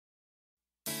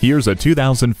Here's a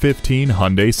 2015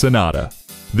 Hyundai Sonata.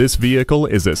 This vehicle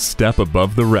is a step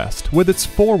above the rest with its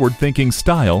forward-thinking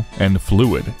style and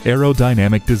fluid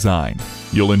aerodynamic design.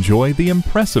 You'll enjoy the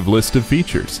impressive list of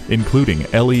features, including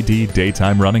LED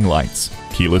daytime running lights,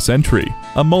 keyless entry,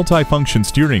 a multi-function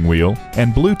steering wheel,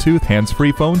 and Bluetooth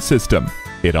hands-free phone system.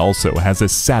 It also has a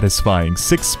satisfying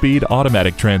 6-speed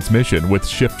automatic transmission with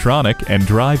Shiftronic and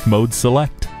Drive Mode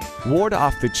Select. Ward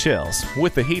off the chills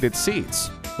with the heated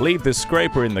seats. Leave the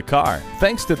scraper in the car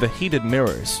thanks to the heated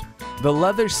mirrors. The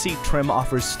leather seat trim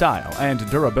offers style and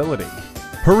durability.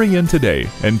 Hurry in today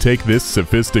and take this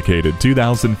sophisticated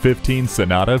 2015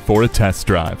 Sonata for a test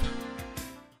drive.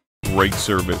 Great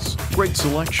service, great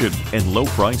selection, and low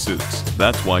prices.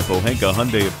 That's why Pohanka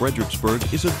Hyundai of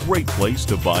Fredericksburg is a great place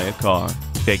to buy a car.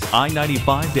 Take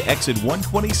I-95 to exit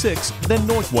 126, then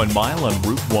north 1 mile on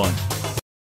Route 1.